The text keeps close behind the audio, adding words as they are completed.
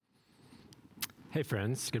Hey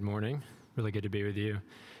friends, good morning. Really good to be with you.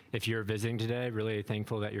 If you're visiting today, really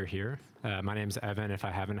thankful that you're here. My name's Evan. If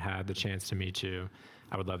I haven't had the chance to meet you,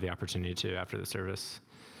 I would love the opportunity to after the service.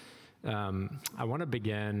 I want to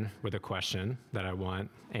begin with a question that I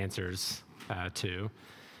want answers to.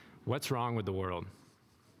 What's wrong with the world?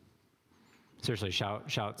 Seriously,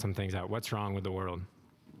 shout some things out. What's wrong with the world?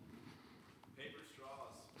 Paper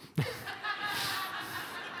straws.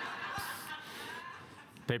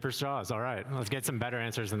 Paper straws, all right. Let's get some better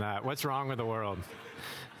answers than that. What's wrong with the world?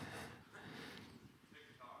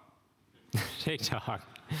 TikTok.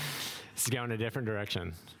 It's going a different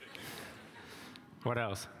direction. What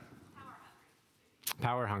else?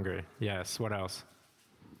 Power hungry. Yes. What else?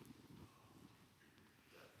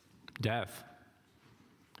 Death.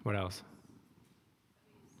 What else?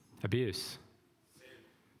 Abuse.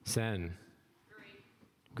 Sin.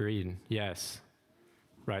 Greed. Yes.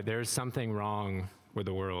 Right. There's something wrong with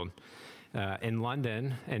the world. In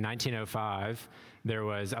London in 1905, there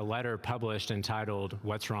was a letter published entitled,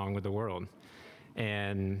 "What's Wrong with the World?"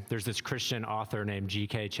 And there's this Christian author named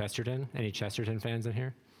G.K. Chesterton. Any Chesterton fans in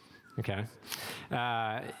here? Okay.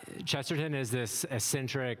 Chesterton is this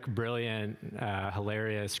eccentric, brilliant,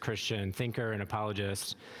 hilarious Christian thinker and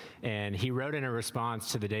apologist. And he wrote in a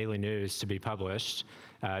response to the Daily News to be published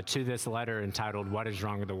to this letter entitled, "What is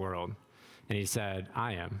Wrong with the World?" And he said,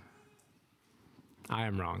 I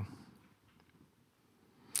am wrong.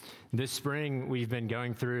 This spring, we've been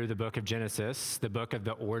going through the book of Genesis, the book of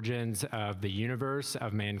the origins of the universe,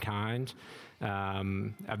 of mankind,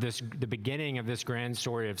 the beginning of this grand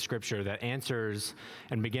story of Scripture that answers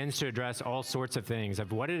and begins to address all sorts of things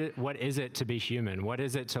of what is it to be human? What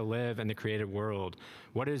is it to live in the created world?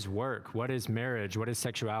 What is work? What is marriage? What is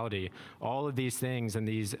sexuality? All of these things in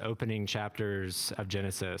these opening chapters of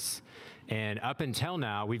Genesis. And up until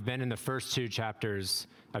now, we've been in the first two chapters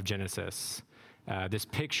of Genesis. This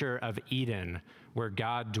picture of Eden, where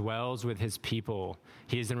God dwells with his people.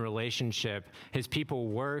 He is in relationship. His people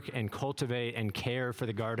work and cultivate and care for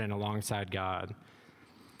the garden alongside God.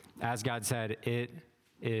 As God said, it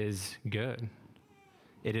is good.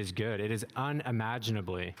 It is good. It is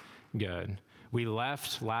unimaginably good. We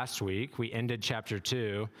left last week, we ended chapter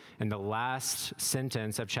 2, and the last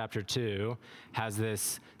sentence of chapter 2 has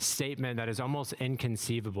this statement that is almost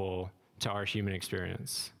inconceivable to our human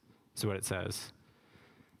experience. This is what it says.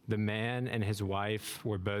 The man and his wife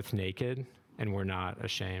were both naked and were not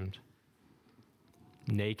ashamed.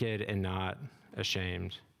 Naked and not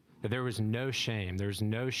ashamed. There was no shame. There was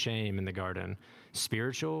no shame in the garden.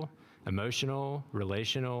 Spiritual, emotional,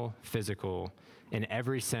 relational, physical. In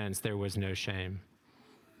every sense, there was no shame.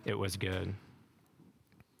 It was good.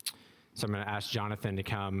 So I'm going to ask Jonathan to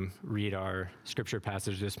come read our scripture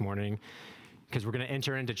passage this morning, because we're going to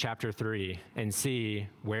enter into chapter 3 and see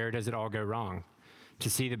where does it all go wrong, to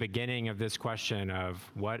see the beginning of this question of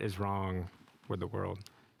what is wrong with the world.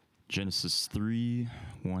 Genesis 3,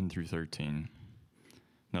 1 through 13.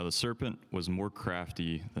 Now the serpent was more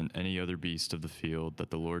crafty than any other beast of the field that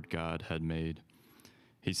the Lord God had made.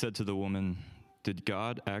 He said to the woman, "Did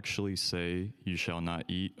God actually say, 'You shall not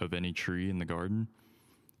eat of any tree in the garden?'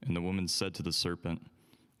 And the woman said to the serpent,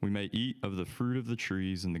 'We may eat of the fruit of the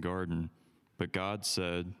trees in the garden, but God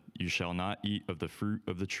said, You shall not eat of the fruit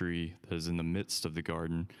of the tree that is in the midst of the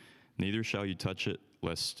garden, neither shall you touch it,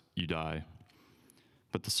 lest you die.'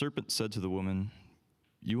 But the serpent said to the woman,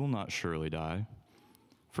 'You will not surely die.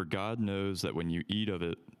 For God knows that when you eat of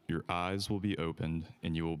it, your eyes will be opened,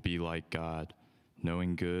 and you will be like God,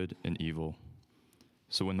 knowing good and evil.'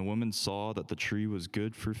 So when the woman saw that the tree was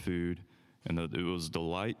good for food, and that it was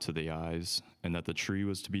delight to the eyes, and that the tree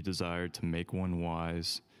was to be desired to make one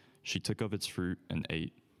wise, she took of its fruit and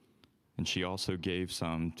ate. And she also gave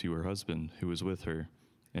some to her husband who was with her,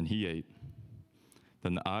 and he ate.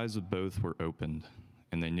 Then the eyes of both were opened,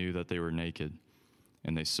 and they knew that they were naked.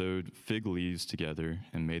 And they sewed fig leaves together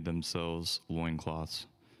and made themselves loincloths.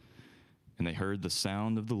 And they heard the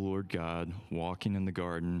sound of the Lord God walking in the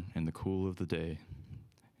garden in the cool of the day.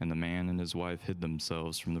 And the man and his wife hid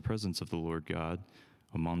themselves from the presence of the Lord God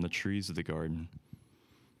among the trees of the garden.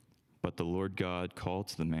 But the Lord God called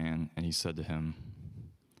to the man, and he said to him,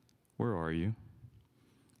 'Where are you?'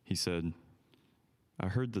 He said, 'I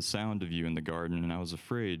heard the sound of you in the garden, and I was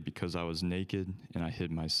afraid because I was naked, and I hid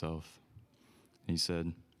myself.' He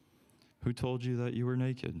said, 'Who told you that you were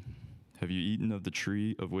naked? Have you eaten of the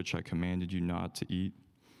tree of which I commanded you not to eat?'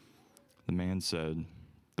 The man said,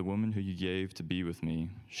 'The woman who you gave to be with me,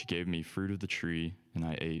 she gave me fruit of the tree, and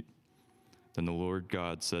I ate.' Then the Lord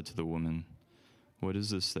God said to the woman, 'What is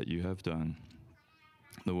this that you have done?'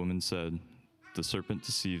 The woman said, 'The serpent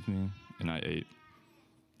deceived me, and I ate.'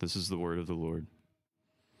 This is the word of the Lord.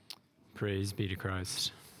 Praise be to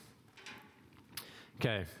Christ.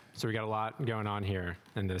 Okay, so we got a lot going on here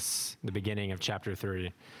in the beginning of chapter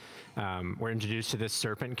 3. We're introduced to this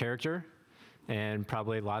serpent character and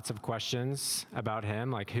probably lots of questions about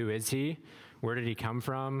him, like who is he? Where did he come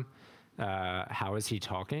from? How is he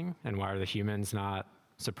talking? And why are the humans not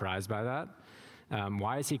surprised by that?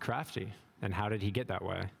 Why is he crafty? And how did he get that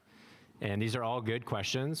way? And these are all good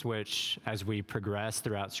questions, which as we progress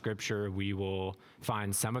throughout Scripture, we will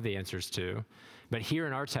find some of the answers to. But here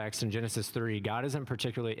in our text in Genesis 3, God isn't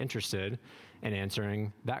particularly interested in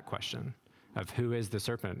answering that question of who is the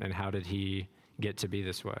serpent and how did he get to be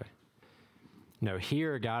this way. No,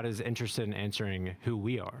 here God is interested in answering who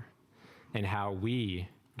we are and how we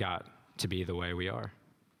got to be the way we are.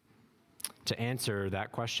 To answer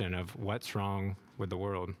that question of what's wrong with the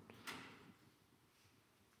world.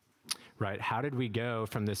 Right? How did we go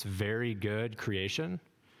from this very good creation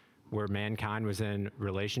where mankind was in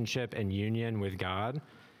relationship and union with God,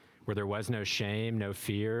 where there was no shame, no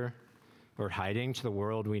fear, or hiding, to the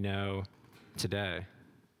world we know today?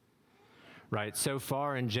 Right? So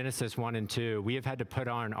far in Genesis 1 and 2, we have had to put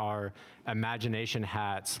on our imagination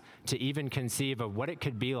hats to even conceive of what it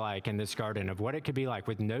could be like in this garden, of what it could be like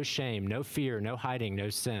with no shame, no fear, no hiding,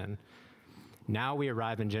 no sin. Now we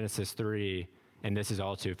arrive in Genesis 3, and this is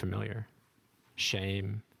all too familiar.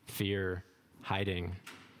 Shame, fear, hiding,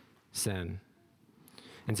 sin.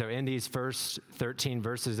 And so in these first 13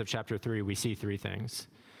 verses of chapter 3, we see three things.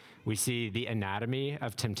 We see the anatomy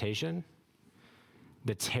of temptation,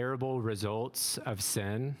 the terrible results of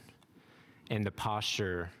sin, and the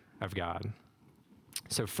posture of God.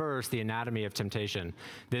 So first, the anatomy of temptation,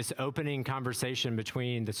 this opening conversation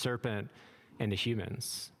between the serpent and the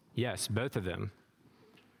humans. Yes, both of them.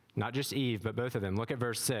 Not just Eve, but both of them. Look at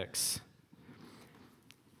verse 6.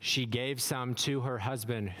 She gave some to her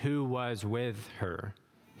husband who was with her.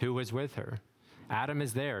 Who was with her? Adam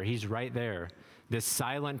is there. He's right there. This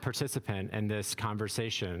silent participant in this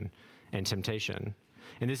conversation and temptation.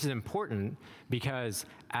 And this is important because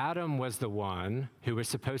Adam was the one who was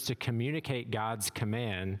supposed to communicate God's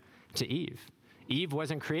command to Eve. Eve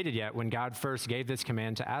wasn't created yet when God first gave this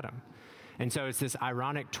command to Adam. And so it's this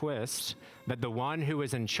ironic twist that the one who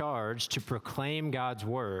is in charge to proclaim God's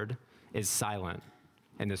word is silent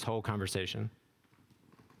in this whole conversation.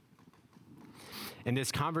 And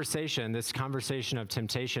this conversation of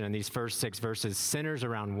temptation in these first 6 verses centers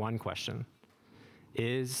around one question.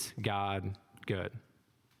 Is God good?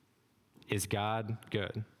 Is God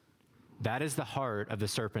good? That is the heart of the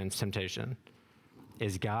serpent's temptation.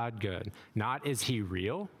 Is God good? Not is he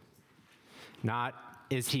real? Not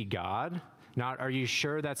is he God? Not are you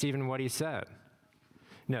sure that's even what he said?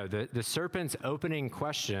 No, the serpent's opening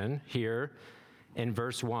question here in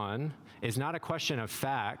verse 1 is not a question of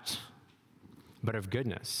fact, but of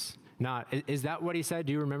goodness. Not, is that what he said?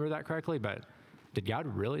 Do you remember that correctly? But did God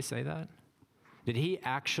really say that? Did he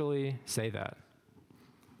actually say that?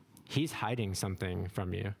 He's hiding something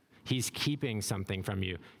from you. He's keeping something from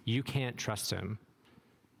you. You can't trust him.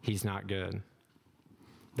 He's not good.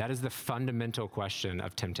 That is the fundamental question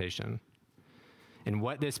of temptation. And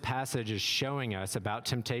what this passage is showing us about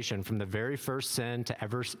temptation from the very first sin to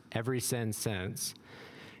every sin since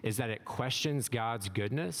is that it questions God's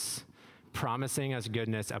goodness, promising us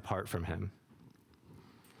goodness apart from him.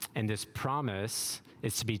 And this promise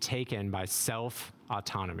is to be taken by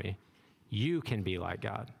self-autonomy. You can be like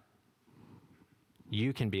God.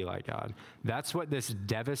 You can be like God. That's what this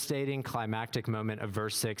devastating climactic moment of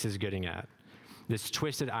verse 6 is getting at. This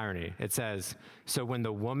twisted irony. It says, so when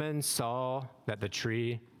the woman saw that the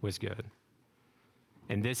tree was good.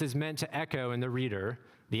 And this is meant to echo in the reader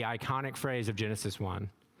the iconic phrase of Genesis 1.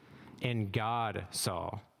 And God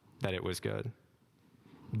saw that it was good.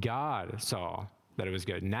 God saw that it was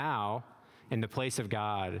good. Now, in the place of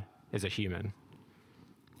God is a human.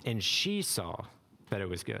 And she saw that it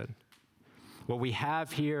was good. What we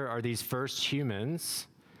have here are these first humans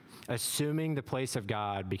assuming the place of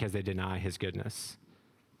God because they deny his goodness.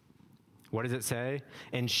 What does it say?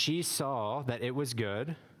 And she saw that it was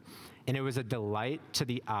good, and it was a delight to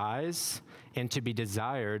the eyes, and to be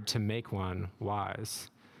desired to make one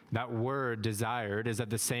wise. That word desired is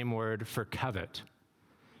of the same word for covet.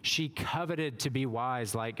 She coveted to be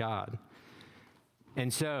wise like God.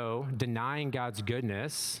 And so, denying God's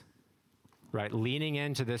goodness, right, leaning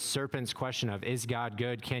into this serpent's question of, is God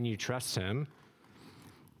good? Can you trust him?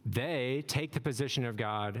 They take the position of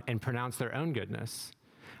God and pronounce their own goodness.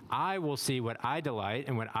 I will see what I delight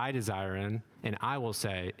and what I desire in, and I will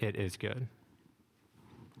say it is good.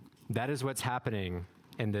 That is what's happening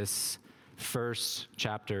in this first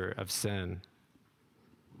chapter of sin.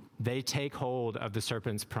 They take hold of the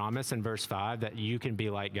serpent's promise in verse 5 that you can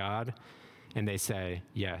be like God, and they say,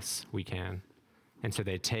 yes, we can. And so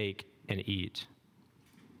they take and eat.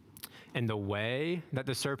 And the way that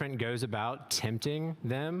the serpent goes about tempting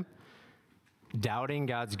them, doubting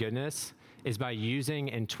God's goodness, is by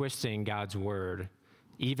using and twisting God's word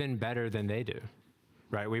even better than they do.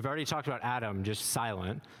 Right? We've already talked about Adam, just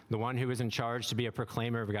silent. The one who is in charge to be a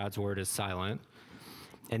proclaimer of God's word is silent.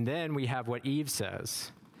 And then we have what Eve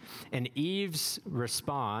says. And Eve's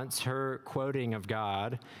response, her quoting of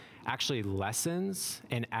God, actually lessens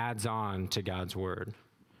and adds on to God's word.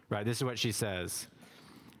 Right? This is what she says.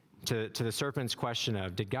 To the serpent's question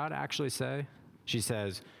of, did God actually say? She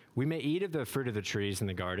says, we may eat of the fruit of the trees in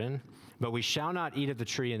the garden, but we shall not eat of the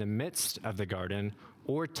tree in the midst of the garden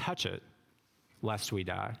or touch it, lest we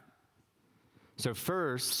die. So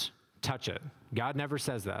first, touch it. God never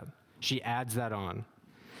says that. She adds that on.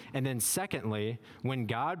 And then secondly, when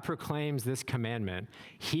God proclaims this commandment,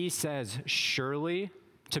 he says surely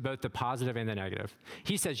to both the positive and the negative.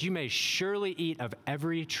 He says, you may surely eat of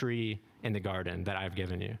every tree in the garden that I've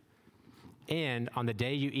given you. And on the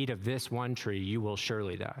day you eat of this one tree, you will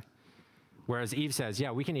surely die. Whereas Eve says,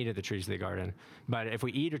 yeah, we can eat of the trees of the garden, but if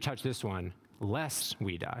we eat or touch this one, lest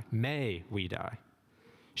we die, may we die.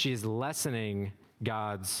 She is lessening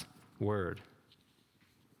God's word.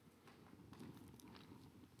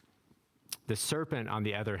 The serpent, on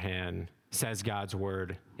the other hand, says God's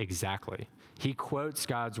word exactly. He quotes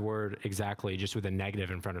God's word exactly, just with a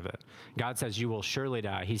negative in front of it. God says, you will surely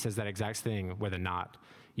die. He says that exact thing with a not.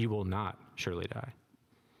 You will not surely die.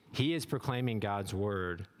 He is proclaiming God's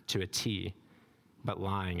word to a T, but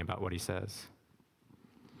lying about what he says.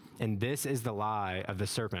 And this is the lie of the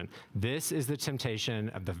serpent. This is the temptation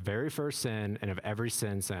of the very first sin and of every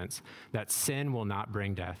sin since, that sin will not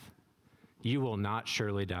bring death. You will not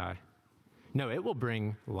surely die. No, it will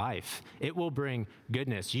bring life. It will bring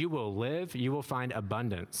goodness. You will live. You will find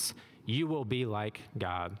abundance. You will be like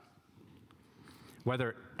God.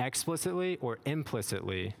 Whether explicitly or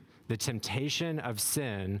implicitly, the temptation of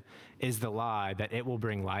sin is the lie that it will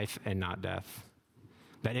bring life and not death,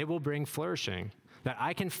 that it will bring flourishing, that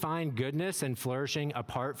I can find goodness and flourishing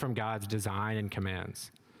apart from God's design and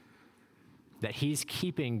commands, that he's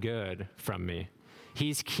keeping good from me.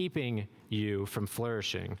 He's keeping you from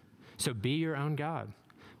flourishing. So be your own God.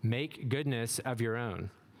 Make goodness of your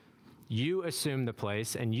own. You assume the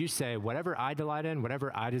place and you say, whatever I delight in,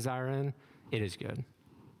 whatever I desire in, it is good.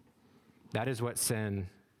 That is what sin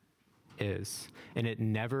is. And it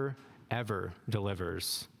never, ever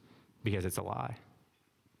delivers because it's a lie.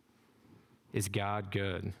 Is God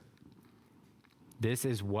good? This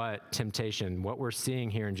is what temptation, what we're seeing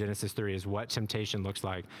here in Genesis 3 is what temptation looks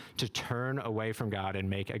like, to turn away from God and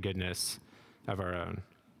make a goodness of our own.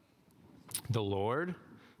 The Lord,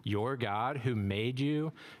 your God, who made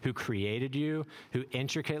you, who created you, who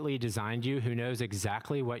intricately designed you, who knows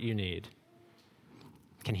exactly what you need.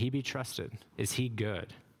 Can he be trusted? Is he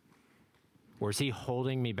good? Or is he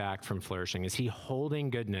holding me back from flourishing? Is he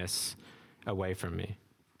holding goodness away from me?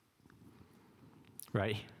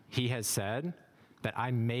 Right? He has said that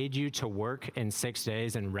I made you to work in 6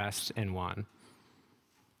 days and rest in one.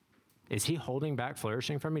 Is he holding back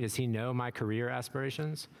flourishing from me? Does he know my career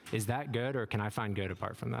aspirations? Is that good, or can I find good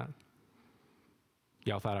apart from that?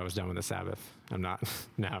 Y'all thought I was done with the Sabbath. I'm not.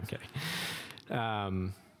 No, I'm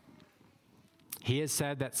kidding. He has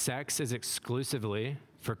said that sex is exclusively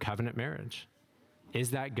for covenant marriage.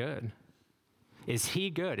 Is that good? Is he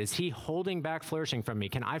good? Is he holding back flourishing from me?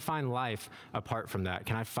 Can I find life apart from that?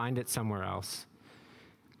 Can I find it somewhere else?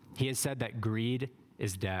 He has said that greed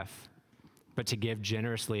is death, but to give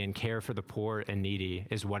generously and care for the poor and needy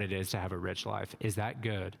is what it is to have a rich life. Is that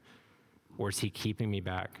good? Or is he keeping me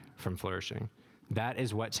back from flourishing? That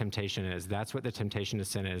is what temptation is. That's what the temptation to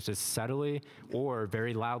sin is, to subtly or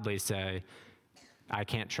very loudly say, I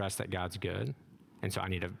can't trust that God's good, and so I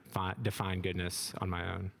need to define goodness on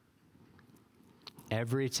my own.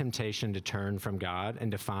 Every temptation to turn from God and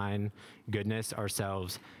define goodness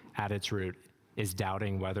ourselves at its root is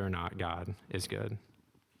doubting whether or not God is good.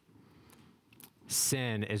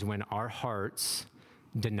 Sin is when our hearts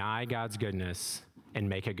deny God's goodness and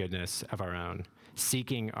make a goodness of our own,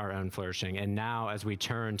 seeking our own flourishing. And now, as we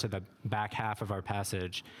turn to the back half of our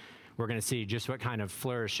passage, we're going to see just what kind of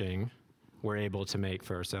flourishing we're able to make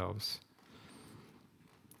for ourselves.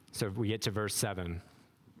 So we get to verse 7.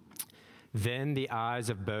 Then the eyes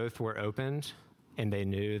of both were opened, and they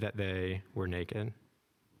knew that they were naked.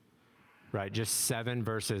 Right, just 7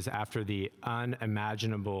 verses after the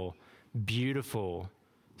unimaginable, beautiful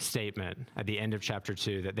statement at the end of chapter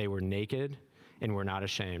 2 that they were naked and were not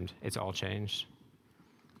ashamed. It's all changed.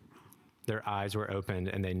 Their eyes were opened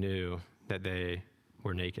and they knew that they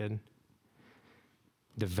were naked.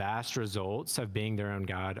 The vast results of being their own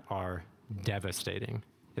God are devastating,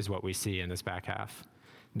 is what we see in this back half.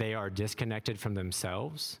 They are disconnected from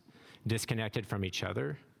themselves, disconnected from each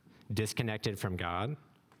other, disconnected from God.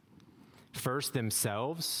 First,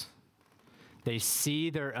 themselves. They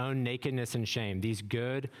see their own nakedness and shame, these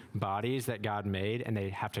good bodies that God made, and they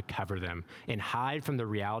have to cover them and hide from the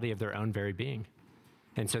reality of their own very being.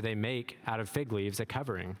 And so they make, out of fig leaves, a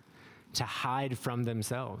covering to hide from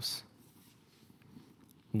themselves.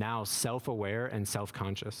 Now self-aware and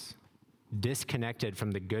self-conscious, disconnected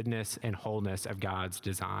from the goodness and wholeness of God's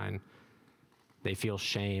design. They feel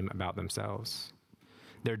shame about themselves.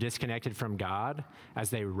 They're disconnected from God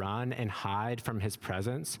as they run and hide from his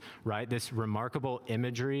presence, right? This remarkable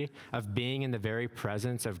imagery of being in the very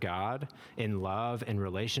presence of God in love and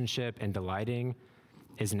relationship and delighting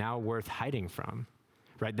is now worth hiding from,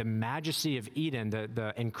 right? The majesty of Eden,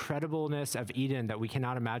 the incredibleness of Eden that we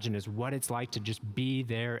cannot imagine is what it's like to just be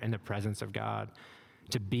there in the presence of God,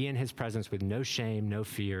 to be in his presence with no shame, no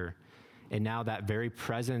fear. And now that very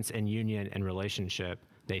presence and union and relationship,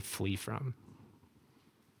 they flee from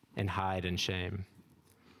and hide in shame.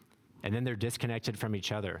 And then they're disconnected from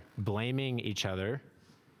each other, blaming each other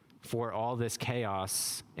for all this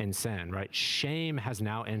chaos and sin, right? Shame has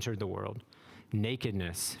now entered the world.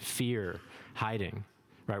 Nakedness, fear, hiding,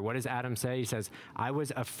 right? What does Adam say? He says, I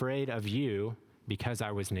was afraid of you because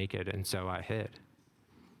I was naked, and so I hid.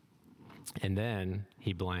 And then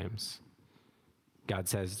he blames. God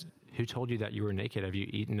says, who told you that you were naked? Have you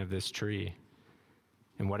eaten of this tree?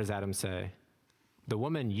 And what does Adam say? The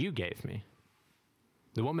woman you gave me,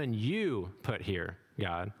 the woman you put here,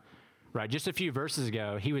 God, right? Just a few verses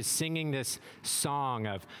ago, he was singing this song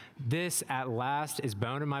of, this at last is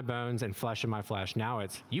bone of my bones and flesh of my flesh. Now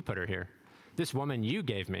it's, you put her here. This woman you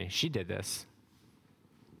gave me, she did this.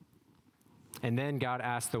 And then God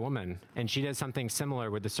asked the woman, and she did something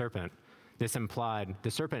similar with the serpent. This implied,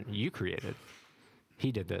 the serpent you created,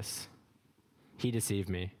 he did this. He deceived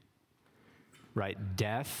me, right?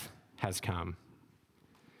 Death has come.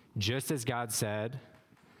 Just as God said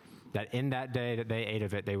that in that day that they ate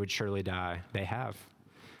of it, they would surely die. They have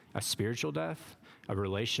a spiritual death, a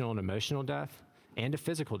relational and emotional death, and a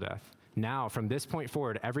physical death. Now, from this point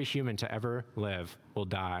forward, every human to ever live will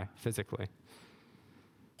die physically.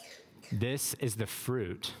 This is the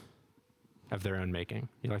fruit of their own making.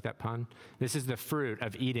 You like that pun? This is the fruit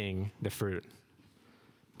of eating the fruit.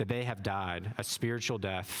 That they have died, a spiritual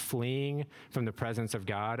death, fleeing from the presence of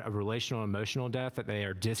God, a relational, emotional death, that they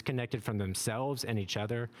are disconnected from themselves and each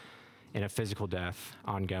other, and a physical death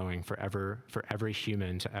ongoing forever, for every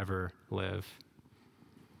human to ever live.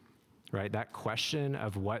 Right? That question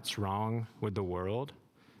of what's wrong with the world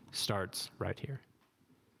starts right here.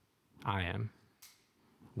 I am.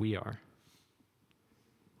 We are.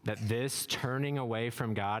 That this turning away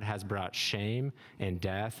from God has brought shame and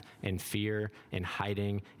death and fear and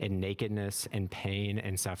hiding and nakedness and pain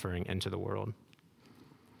and suffering into the world.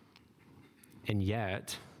 And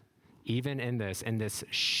yet, even in this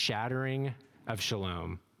shattering of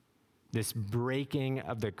Shalom, this breaking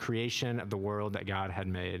of the creation of the world that God had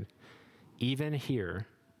made, even here,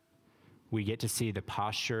 we get to see the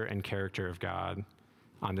posture and character of God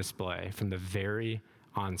on display from the very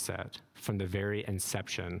onset, from the very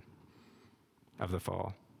inception of the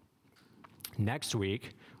fall. Next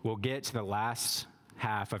week, we'll get to the last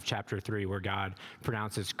half of chapter 3 where God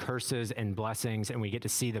pronounces curses and blessings, and we get to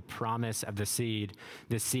see the promise of the seed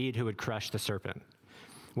who would crush the serpent.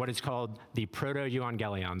 What is called the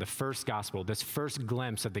proto-evangelion, the first gospel, this first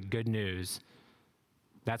glimpse of the good news.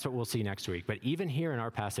 That's what we'll see next week. But even here in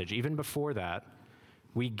our passage, even before that,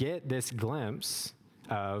 we get this glimpse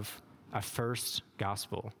of a first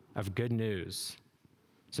gospel of good news.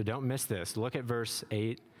 So don't miss this. Look at verse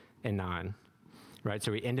 8 and 9, right?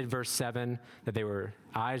 So we ended verse 7, that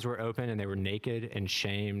eyes were open and they were naked and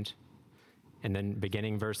shamed. And then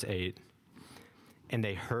beginning verse 8, and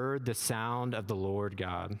they heard the sound of the Lord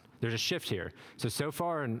God. There's a shift here. So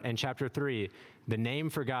far in chapter 3, the name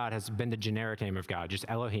for God has been the generic name of God, just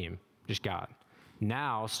Elohim, just God.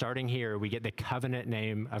 Now, starting here, we get the covenant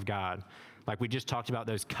name of God. Like we just talked about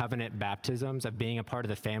those covenant baptisms of being a part of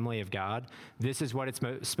the family of God. This is what it's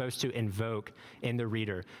supposed to invoke in the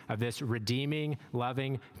reader, of this redeeming,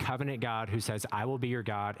 loving, covenant God who says, I will be your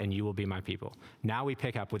God and you will be my people. Now we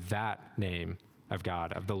pick up with that name of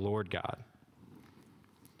God, of the Lord God.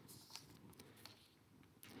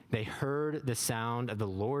 They heard the sound of the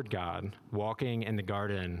Lord God walking in the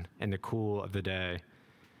garden in the cool of the day.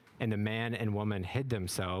 And the man and woman hid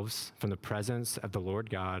themselves from the presence of the Lord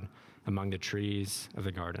God among the trees of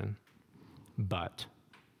the garden. but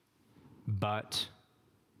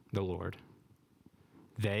the Lord.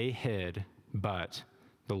 They hid, but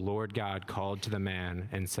the Lord God called to the man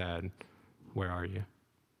and said, where are you?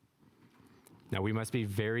 Now, we must be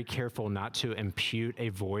very careful not to impute a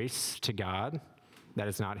voice to God that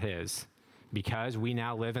is not his, because we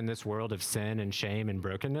now live in this world of sin and shame and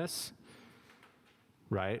brokenness,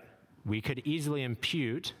 right? We could easily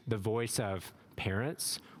impute the voice of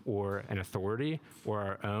parents or an authority or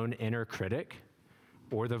our own inner critic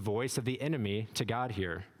or the voice of the enemy to God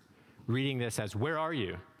here, reading this as, where are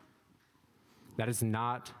you? That is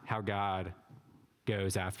not how God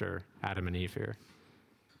goes after Adam and Eve here.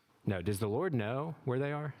 No, does the Lord know where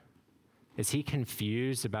they are? Is he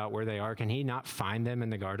confused about where they are? Can he not find them in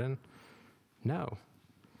the garden? No,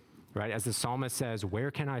 right? As the psalmist says,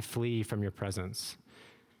 where can I flee from your presence?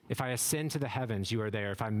 If I ascend to the heavens, you are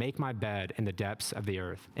there. If I make my bed in the depths of the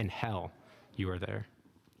earth, in hell, you are there.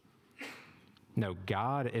 No,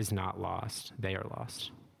 God is not lost. They are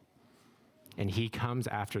lost. And he comes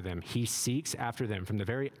after them. He seeks after them. From the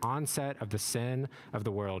very onset of the sin of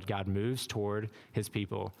the world, God moves toward his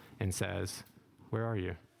people and says, where are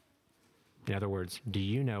you? In other words, do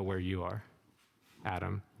you know where you are?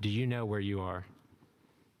 Adam, do you know where you are?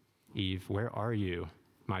 Eve, where are you,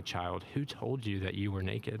 my child? Who told you that you were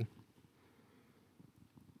naked?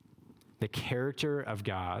 The character of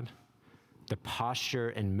God, the posture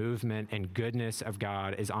and movement and goodness of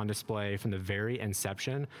God is on display from the very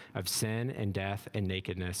inception of sin and death and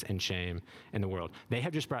nakedness and shame in the world. They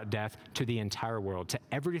have just brought death to the entire world, to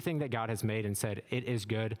everything that God has made and said, it is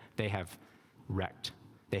good. They have wrecked.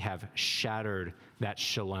 They have shattered that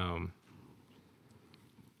shalom.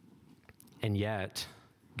 And yet,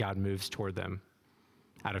 God moves toward them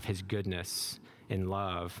out of his goodness and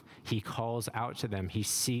love. He calls out to them. He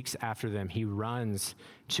seeks after them. He runs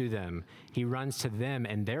to them. He runs to them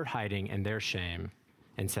and their hiding and their shame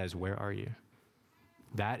and says, where are you?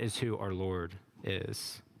 That is who our Lord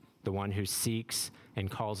is, the one who seeks and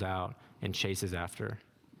calls out and chases after.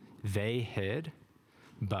 They hid,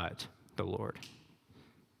 but the Lord.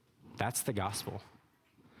 That's the gospel.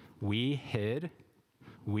 We hid,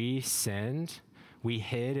 we sinned, we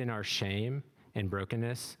hid in our shame and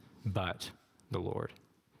brokenness, but the Lord.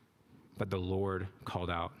 But the Lord called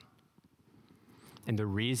out. And the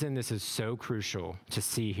reason this is so crucial to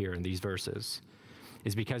see here in these verses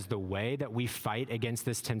is because the way that we fight against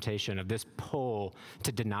this temptation of this pull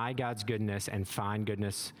to deny God's goodness and find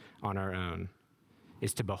goodness on our own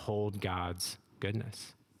is to behold God's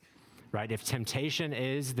goodness. Right? If temptation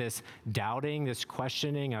is this doubting, this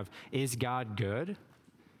questioning of, is God good?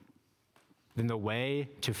 Then the way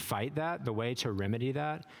to fight that, the way to remedy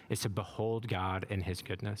that, is to behold God in his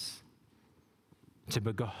goodness. To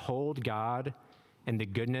behold God in the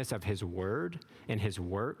goodness of his word and his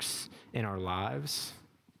works in our lives.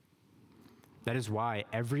 That is why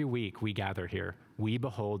every week we gather here, we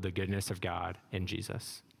behold the goodness of God in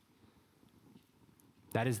Jesus.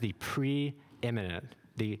 That is the preeminent,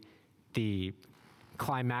 the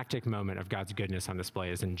climactic moment of God's goodness on display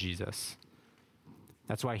is in Jesus.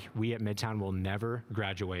 That's why we at Midtown will never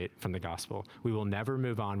graduate from the gospel. We will never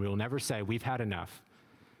move on. We will never say, we've had enough.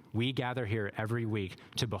 We gather here every week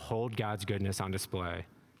to behold God's goodness on display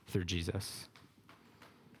through Jesus.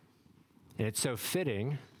 And it's so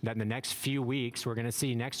fitting that in the next few weeks, we're going to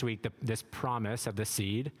see next week this promise of the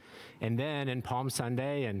seed. And then in Palm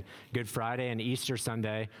Sunday and Good Friday and Easter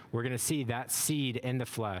Sunday, we're going to see that seed in the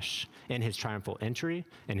flesh, in his triumphal entry,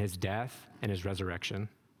 in his death, and his resurrection.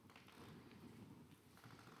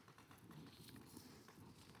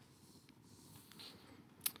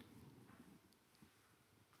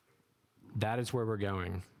 That is where we're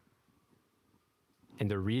going. And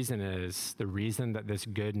the reason that this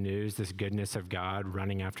good news, this goodness of God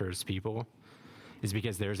running after his people is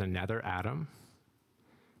because there's another Adam,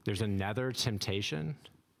 there's another temptation,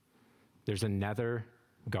 there's another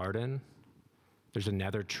garden, there's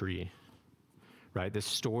another tree, right? The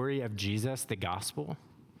story of Jesus, the gospel,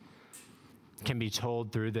 can be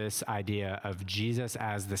told through this idea of Jesus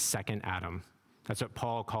as the second Adam. That's what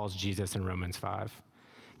Paul calls Jesus in Romans 5.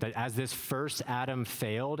 That as this first Adam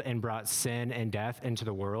failed and brought sin and death into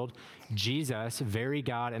the world, Jesus, very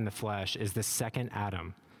God in the flesh, is the second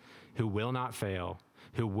Adam who will not fail,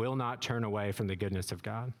 who will not turn away from the goodness of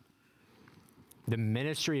God. The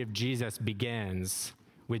ministry of Jesus begins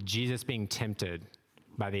with Jesus being tempted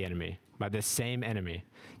by the enemy, by the same enemy,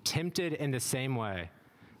 tempted in the same way,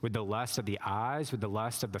 with the lust of the eyes, with the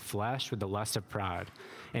lust of the flesh, with the lust of pride.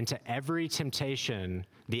 And to every temptation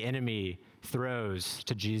the enemy throws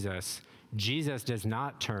to Jesus, Jesus does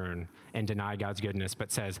not turn and deny God's goodness,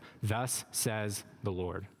 but says, thus says the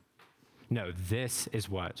Lord. No, this is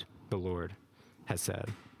what the Lord has said.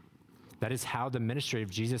 That is how the ministry of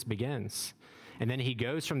Jesus begins. And then he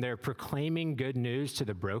goes from there proclaiming good news to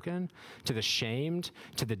the broken, to the shamed,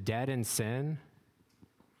 to the dead in sin,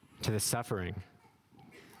 to the suffering,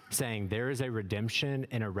 saying there is a redemption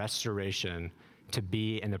and a restoration to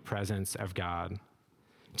be in the presence of God,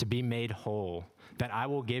 to be made whole, that I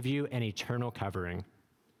will give you an eternal covering.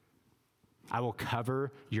 I will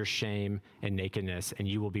cover your shame and nakedness, and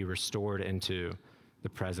you will be restored into the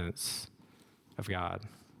presence of God.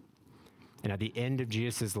 And at the end of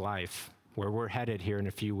Jesus' life, where we're headed here in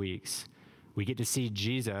a few weeks, we get to see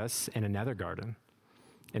Jesus in another garden,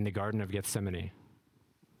 in the Garden of Gethsemane.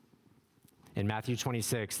 In Matthew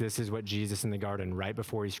 26, this is what Jesus in the garden, right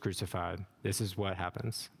before he's crucified, this is what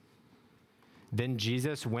happens. Then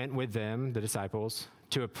Jesus went with them, the disciples,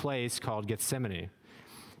 to a place called Gethsemane.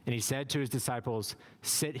 And he said to his disciples,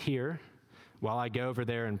 "Sit here while I go over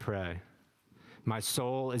there and pray. My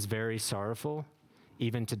soul is very sorrowful,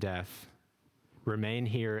 even to death. Remain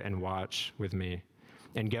here and watch with me."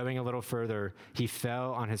 And going a little further, he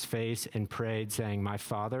fell on his face and prayed, saying, "My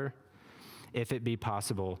Father, if it be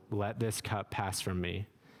possible, let this cup pass from me.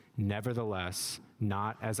 Nevertheless,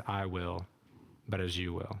 not as I will, but as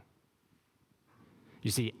you will." You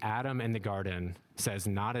see, Adam in the garden says,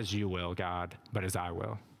 "Not as you will, God, but as I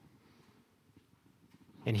will."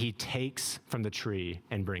 And he takes from the tree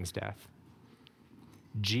and brings death.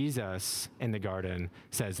 Jesus in the garden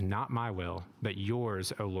says, "Not my will, but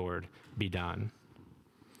yours, O Lord, be done."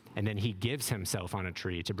 And then he gives himself on a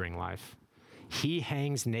tree to bring life. He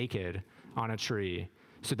hangs naked on a tree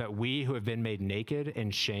so that we who have been made naked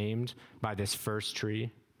and shamed by this first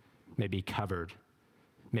tree may be covered,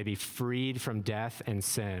 may be freed from death and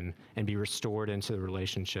sin, and be restored into the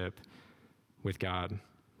relationship with God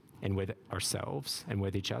and with ourselves and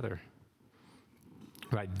with each other.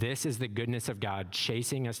 Right, this is the goodness of God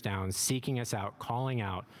chasing us down, seeking us out, calling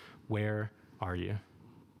out, "Where are you?"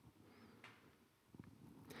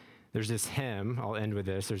 There's this hymn, I'll end with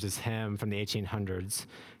this, there's this hymn from the 1800s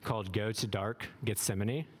called "Go to Dark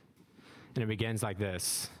Gethsemane," and it begins like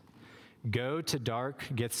this: "Go to dark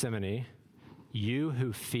Gethsemane, you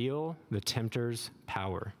who feel the tempter's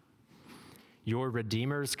power. Your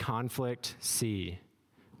Redeemer's conflict see,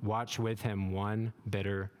 watch with him one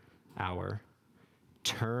bitter hour.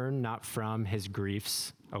 Turn not from his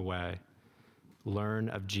griefs away. Learn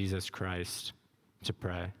of Jesus Christ to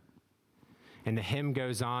pray." And the hymn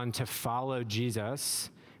goes on to follow Jesus,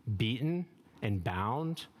 beaten and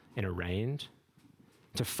bound and arraigned,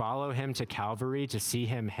 to follow him to Calvary, to see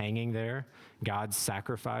him hanging there, God's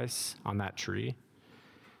sacrifice on that tree,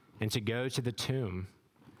 and to go to the tomb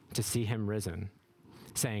to see him risen,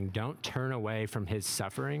 saying, don't turn away from his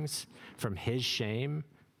sufferings, from his shame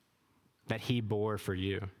that he bore for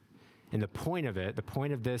you. And the point of it, the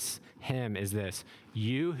point of this hymn is this: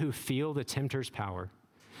 you who feel the tempter's power,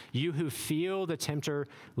 you who feel the tempter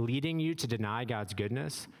leading you to deny God's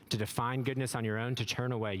goodness, to define goodness on your own, to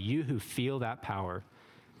turn away, you who feel that power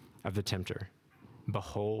of the tempter,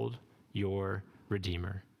 behold your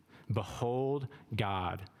Redeemer. Behold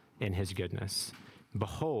God in his goodness.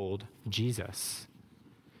 Behold Jesus,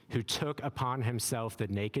 who took upon himself the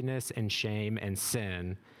nakedness and shame and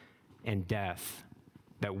sin and death,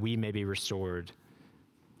 that we may be restored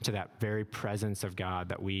to that very presence of God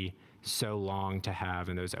that we so long to have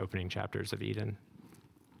in those opening chapters of Eden.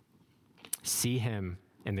 See him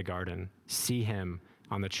in the garden. See him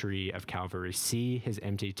on the tree of Calvary. See his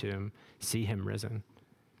empty tomb. See him risen.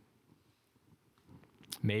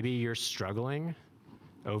 Maybe you're struggling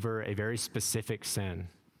over a very specific sin,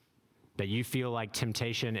 that you feel like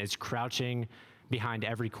temptation is crouching behind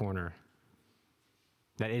every corner,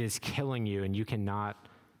 that it is killing you and you cannot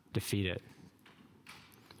defeat it.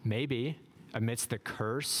 Maybe amidst the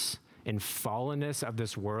curse and fallenness of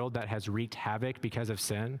this world that has wreaked havoc because of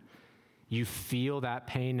sin, you feel that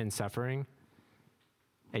pain and suffering,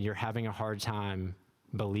 and you're having a hard time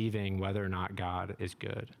believing whether or not God is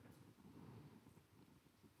good.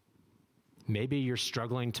 Maybe you're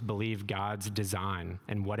struggling to believe God's design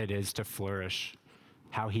and what it is to flourish,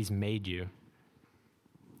 how he's made you.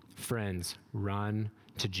 Friends, run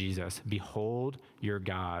to Jesus. Behold your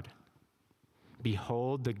God.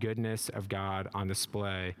 Behold the goodness of God on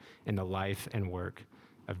display in the life and work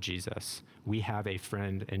of Jesus. We have a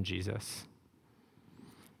friend in Jesus,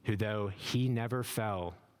 who, though he never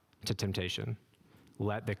fell to temptation,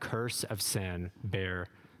 let the curse of sin bear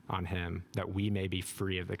on him, that we may be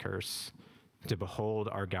free of the curse, to behold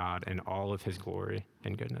our God in all of his glory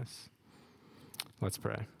and goodness. Let's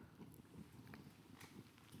pray.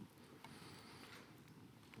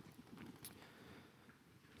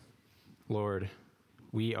 Lord,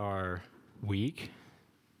 we are weak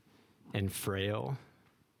and frail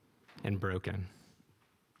and broken.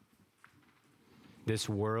 This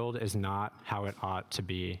world is not how it ought to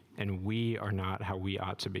be, and we are not how we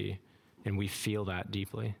ought to be, and we feel that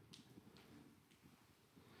deeply.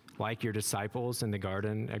 Like your disciples in the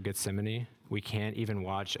Garden of Gethsemane, we can't even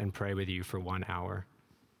watch and pray with you for 1 hour.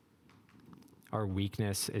 Our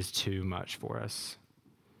weakness is too much for us.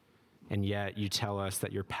 And yet you tell us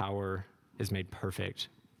that your power is made perfect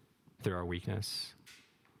through our weakness.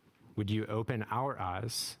 Would you open our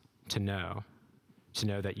eyes to know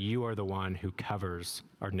that you are the one who covers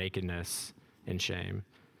our nakedness and shame,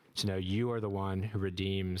 to know you are the one who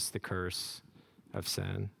redeems the curse of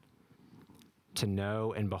sin, to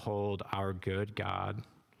know and behold our good God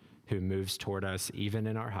who moves toward us even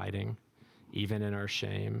in our hiding, even in our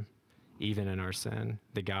shame, even in our sin,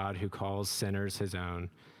 the God who calls sinners his own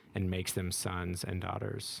and makes them sons and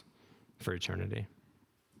daughters for eternity.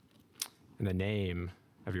 In the name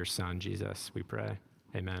of your Son, Jesus, we pray.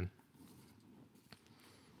 Amen.